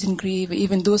she's in grief.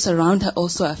 Even those around her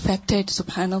also affected,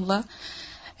 subhanallah.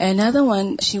 Another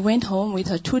one, she went home with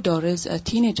her two daughters,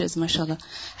 teenagers, mashallah,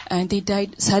 and they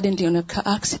died suddenly on a car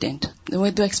accident. They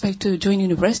were to expect to join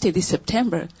university this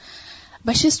September.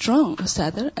 But she's strong,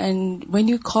 Ustadha, and when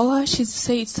you call her, she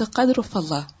say it's the qadr of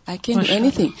Allah. I can't do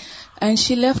anything. And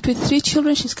she left with 3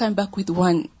 children, she's come back with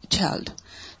 1 child.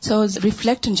 So I was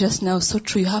reflecting just now, so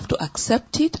true, you have to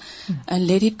accept it and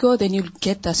let it go, then you'll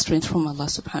get that strength from Allah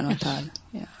subhanahu wa ta'ala.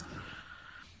 Yeah.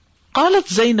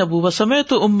 قالت زینب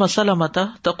وسمعت ام سلمة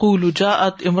تقول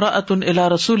جاءت امرأة الى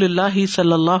رسول الله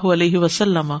صلی اللہ علیہ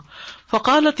وسلم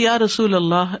فقالت یا رسول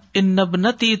اللہ ان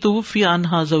ابنتی توفی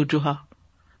عنها زوجها.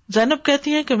 زینب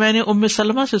کہتی ہیں کہ میں نے ام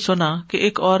سلمہ سے سنا کہ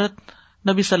ایک عورت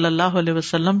نبی صلی اللہ علیہ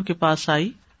وسلم کے پاس آئی,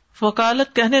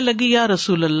 وکالت کہنے لگی یا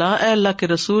رسول اللہ, اے اللہ کے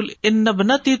رسول, ان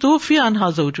ابنتی توفی عنہا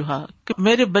زوجہا, کہ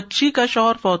میرے بچی کا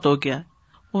شوہر فوت ہو گیا,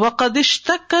 وقد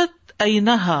اشتکت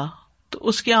عینہا, تو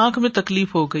اس کی آنکھ میں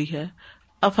تکلیف ہو گئی ہے,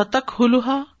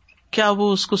 افتکحلھا, کیا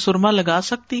وہ اس کو سرما لگا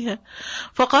سکتی ہے؟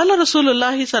 فقال رسول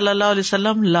اللہ صلی اللہ علیہ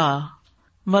وسلم لا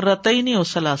مرتین و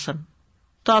ثلاثا,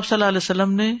 تو آپ صلی اللہ علیہ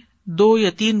وسلم نے 2 یا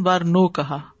 3 بار نو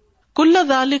کہا. کل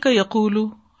ذالک یقول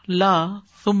لا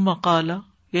ثم قال,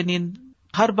 یعنی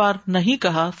ہر بار نہیں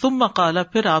کہا, ثم قال,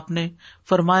 پھر آپ نے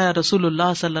فرمایا رسول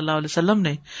اللہ صلی اللہ علیہ وسلم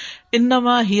نے,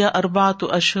 انما ہی 4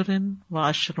 اشہر و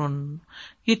 10,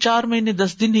 یہ 4 مہینے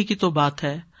 10 دن ہی کی تو بات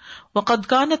ہے. وقد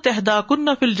کانت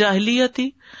احداکن فی الجاہلیۃ,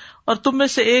 اور تم میں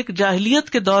سے ایک جاہلیت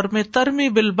کے دور میں ترمی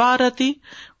بالبارۃ,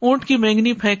 اونٹ کی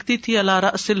مینگنی پھینکتی تھی, علی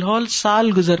رأس الحول,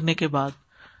 سال گزرنے کے بعد.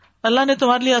 اللہ نے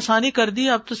تمہارے لیے آسانی کر دی,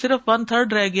 اب تو صرف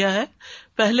 1/3 رہ گیا ہے.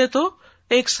 پہلے تو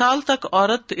 1 سال تک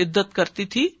عورت عدت کرتی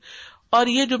تھی, اور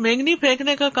یہ جو مینگنی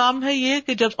پھینکنے کا کام ہے یہ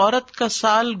کہ جب عورت کا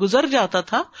سال گزر جاتا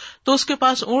تھا تو اس کے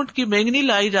پاس اونٹ کی مینگنی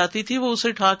لائی جاتی تھی, وہ اسے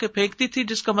اٹھا کے پھینکتی تھی,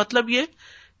 جس کا مطلب یہ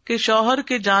کہ شوہر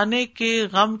کے جانے کے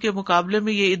غم کے مقابلے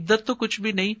میں یہ عدت تو کچھ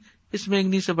بھی نہیں اس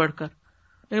مینگنی سے بڑھ کر.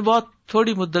 یعنی بہت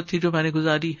تھوڑی مدت تھی جو میں نے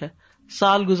گزاری ہے,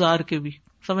 سال گزار کے بھی,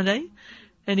 سمجھ آئی؟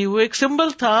 یعنی وہ ایک سمبل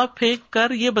تھا پھینک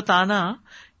کر یہ بتانا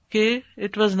کہ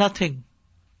اٹ واز نتھنگ.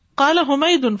 قال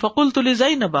حمید فقلت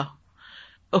لزینب,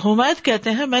 حمید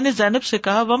کہتے ہیں میں نے زینب سے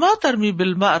کہا وما ترمی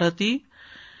بالبارتی,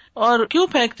 اور کیوں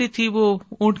پھینکتی تھی وہ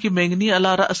اونٹ کی مینگنی,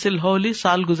 علی رأس الحول,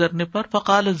 سال گزرنے پر.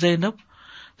 فقالت زینب,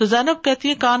 تو زینب کہتی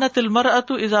ہے کانت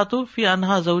المرأۃ اذا توفی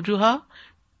عنہا زوجہا,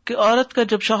 کہ عورت کا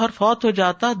جب شوہر فوت ہو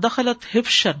جاتا, دخلت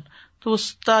حفشن, تو اس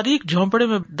تاریک جھونپڑے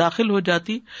میں داخل ہو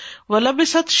جاتی,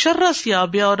 ولبست شر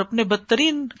ثیابہا, اور اپنے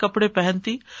بدترین کپڑے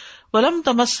پہنتی, ولم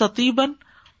تمس طیبا,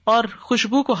 اور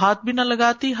خوشبو کو ہاتھ بھی نہ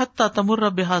لگاتی, حتی تمر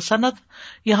بہا سنت,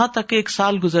 یہاں تک کہ 1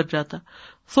 سال گزر جاتا.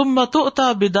 ثم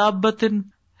تؤتی بدابۃ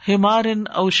حمار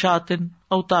او شاۃ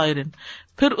او طائر,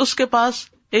 پھر اس کے پاس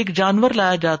ایک جانور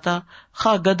لایا جاتا,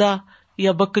 خواہ گدھا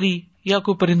یا بکری یا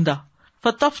کوئی پرندہ.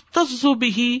 فتفتز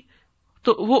بہ,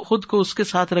 تو وہ خود کو اس کے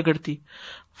ساتھ رگڑتی.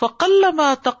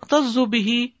 فقلما تقتز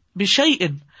بہ بشیء,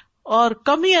 اور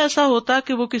کم ہی ایسا ہوتا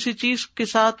کہ وہ کسی چیز کے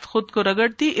ساتھ خود کو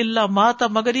رگڑتی, الا مات,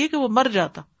 مگر یہ کہ وہ مر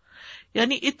جاتا.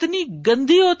 یعنی اتنی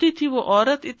گندی ہوتی تھی وہ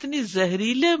عورت, اتنی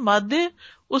زہریلے مادے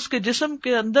اس کے جسم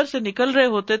کے اندر سے نکل رہے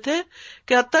ہوتے تھے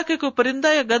کہ حتیٰ کہ کوئی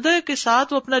پرندہ یا گدھے کے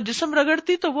ساتھ وہ اپنا جسم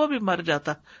رگڑتی تو وہ بھی مر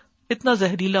جاتا. اتنا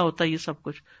زہریلا ہوتا یہ سب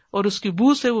کچھ, اور اس کی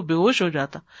بو سے وہ بے ہوش ہو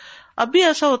جاتا. اب بھی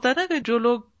ایسا ہوتا ہے نا کہ جو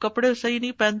لوگ کپڑے صحیح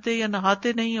نہیں پہنتے یا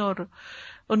نہاتے نہیں اور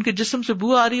ان کے جسم سے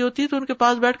بو آ رہی ہوتی ہے تو ان کے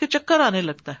پاس بیٹھ کے چکر آنے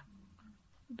لگتا ہے.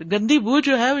 گندی بو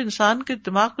جو ہے وہ انسان کے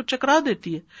دماغ کو چکرا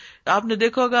دیتی ہے. آپ نے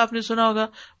دیکھا ہوگا, آپ نے سنا ہوگا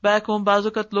بیک ہوم بعض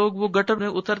اوقات لوگ وہ گٹر میں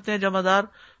اترتے ہیں جمعدار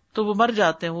تو وہ مر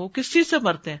جاتے ہیں. وہ کس چیز سے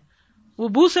مرتے ہیں؟ وہ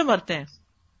بو سے مرتے ہیں.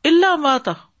 الا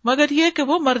ماتا, مگر یہ کہ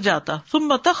وہ مر جاتا.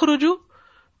 ثم تخرج,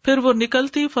 پھر وہ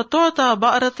نکلتی. فتعطى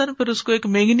بأرة, پھر اس کو ایک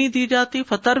مینگنی دی جاتی.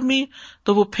 فترمی,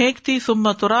 تو وہ پھینکتی.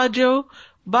 ثم تراجع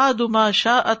بعد ما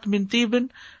شاءت من طیب,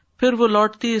 پھر وہ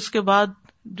لوٹتی اس کے بعد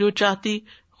جو چاہتی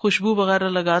خوشبو وغیرہ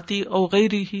لگاتی. او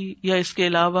غیری ہی, یا اس کے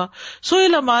علاوہ.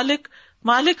 سئل مالک,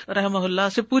 مالک رحمہ اللہ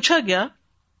سے پوچھا گیا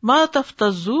ما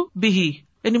تفتز بہ,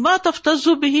 یعنی ما تفتز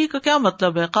بہ کا کیا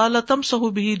مطلب ہے؟ قال تمسح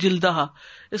بہ جلدہا,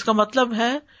 اس کا مطلب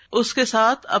ہے اس کے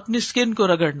ساتھ اپنی سکن کو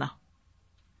رگڑنا,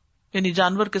 یعنی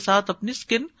جانور کے ساتھ اپنی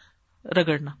سکن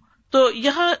رگڑنا. تو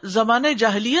یہاں زمانے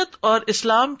جاہلیت اور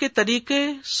اسلام کے طریقے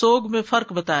سوگ میں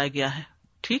فرق بتایا گیا ہے,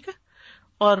 ٹھیک ہے.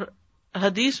 اور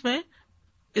حدیث میں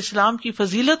اسلام کی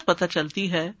فضیلت پتہ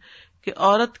چلتی ہے کہ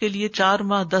عورت کے لیے 4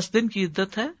 ماہ 10 دن کی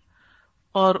عدت ہے,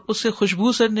 اور اسے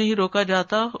خوشبو سے نہیں روکا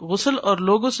جاتا, غسل اور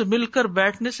لوگوں سے مل کر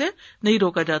بیٹھنے سے نہیں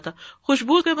روکا جاتا.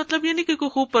 خوشبو کا مطلب یہ نہیں کہ کوئی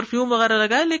خوب پرفیوم وغیرہ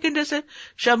لگائے, لیکن جیسے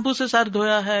شیمپو سے سر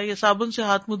دھویا ہے یا صابن سے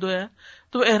ہاتھ منہ دھویا ہے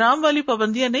تو احرام والی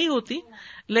پابندیاں نہیں ہوتی,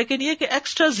 لیکن یہ کہ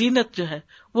ایکسٹرا زینت جو ہے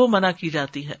وہ منع کی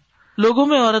جاتی ہے. لوگوں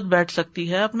میں عورت بیٹھ سکتی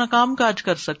ہے, اپنا کام کاج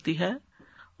کر سکتی ہے,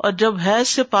 اور جب حیض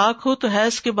سے پاک ہو تو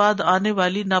حیض کے بعد آنے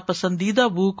والی ناپسندیدہ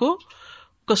بو کو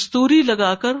کستوری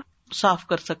لگا کر صاف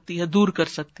کر سکتی ہے, دور کر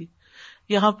سکتی.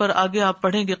 یہاں پر آگے آپ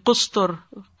پڑھیں گے قسط اور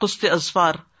قسط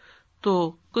اظفار. تو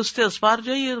قسط اظفار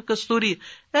جو ہے یہ کستوری,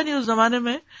 یعنی اس زمانے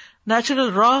میں نیچرل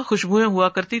را خوشبوئیں ہوا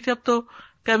کرتی تھی, اب تو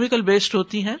کیمیکل بیسڈ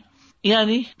ہوتی ہیں.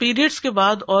 یعنی پیریڈز کے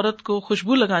بعد عورت کو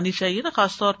خوشبو لگانی چاہیے نا,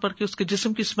 خاص طور پر کہ اس کے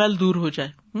جسم کی اسمیل دور ہو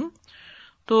جائے.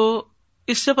 تو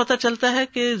اس سے پتہ چلتا ہے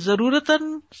کہ ضرورتاً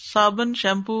صابن,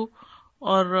 شیمپو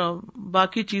اور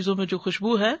باقی چیزوں میں جو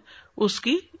خوشبو ہے اس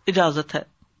کی اجازت ہے.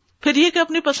 پھر یہ کہ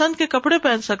اپنی پسند کے کپڑے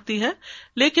پہن سکتی ہے,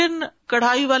 لیکن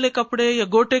کڑھائی والے کپڑے یا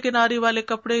گوٹے کناری والے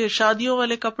کپڑے یا شادیوں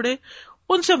والے کپڑے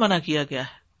ان سے منع کیا گیا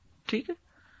ہے, ٹھیک ہے.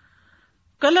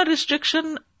 کلر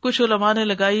ریسٹرکشن کچھ علماء نے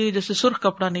لگائی, جیسے سرخ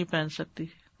کپڑا نہیں پہن سکتی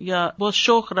یا بہت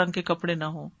شوخ رنگ کے کپڑے نہ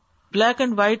ہوں. بلیک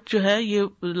اینڈ وائٹ جو ہے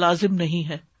یہ لازم نہیں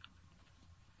ہے.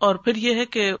 اور پھر یہ ہے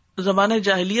کہ زمانے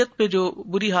جاہلیت پہ جو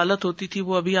بری حالت ہوتی تھی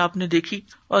وہ ابھی آپ نے دیکھی,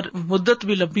 اور مدت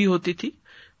بھی لمبی ہوتی تھی,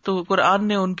 تو قرآن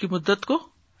نے ان کی مدت کو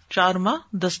 4 ماہ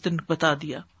 10 دن بتا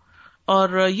دیا.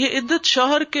 اور یہ عدت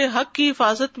شوہر کے حق کی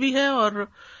حفاظت بھی ہے اور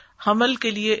حمل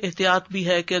کے لیے احتیاط بھی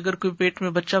ہے کہ اگر کوئی پیٹ میں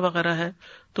بچہ وغیرہ ہے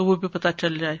تو وہ بھی پتہ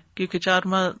چل جائے, کیونکہ 4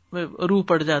 ماہ میں روح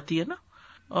پڑ جاتی ہے نا.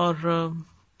 اور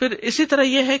پھر اسی طرح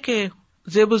یہ ہے کہ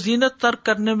زیب و زینت ترک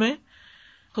کرنے میں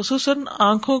خصوصاً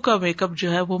آنکھوں کا میک اپ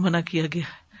جو ہے وہ منع کیا گیا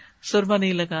ہے. سرما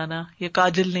نہیں لگانا یا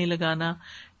کاجل نہیں لگانا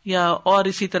یا اور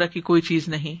اسی طرح کی کوئی چیز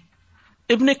نہیں.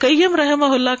 ابن قیم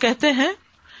رحمہ اللہ کہتے ہیں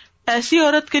ایسی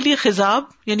عورت کے لیے خضاب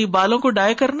یعنی بالوں کو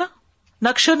ڈائی کرنا,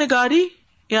 نقش و نگاری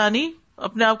یعنی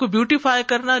اپنے آپ کو بیوٹیفائی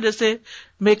کرنا جیسے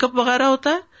میک اپ وغیرہ ہوتا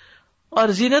ہے, اور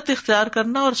زینت اختیار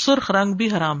کرنا اور سرخ رنگ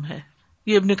بھی حرام ہے.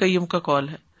 یہ ابن قیم کا قول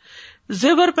ہے.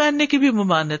 زیور پہننے کی بھی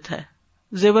ممانعت ہے,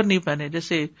 زیور نہیں پہنے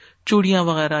جیسے چوڑیاں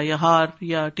وغیرہ یا ہار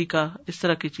یا ٹیکا, اس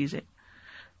طرح کی چیزیں.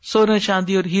 سونے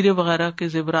چاندی اور ہیرے وغیرہ کے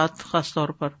زیورات خاص طور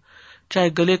پر, چاہے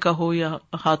گلے کا ہو یا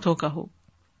ہاتھوں کا ہو.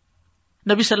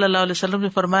 نبی صلی اللہ علیہ وسلم نے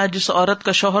فرمایا جس عورت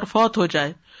کا شوہر فوت ہو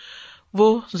جائے وہ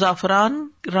زعفران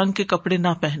رنگ کے کپڑے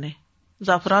نہ پہنے.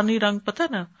 زعفرانی رنگ پتہ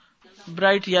نا,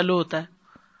 برائٹ یلو ہوتا ہے.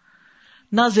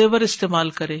 نہ زیور استعمال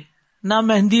کرے, نہ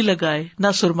مہندی لگائے,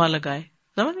 نہ سرما لگائے.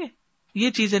 سمجھ گئے,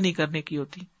 یہ چیزیں نہیں کرنے کی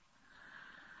ہوتی.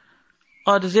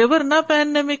 اور زیور نہ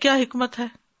پہننے میں کیا حکمت ہے؟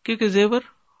 کیونکہ زیور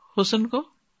حسن کو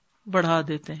بڑھا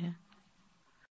دیتے ہیں.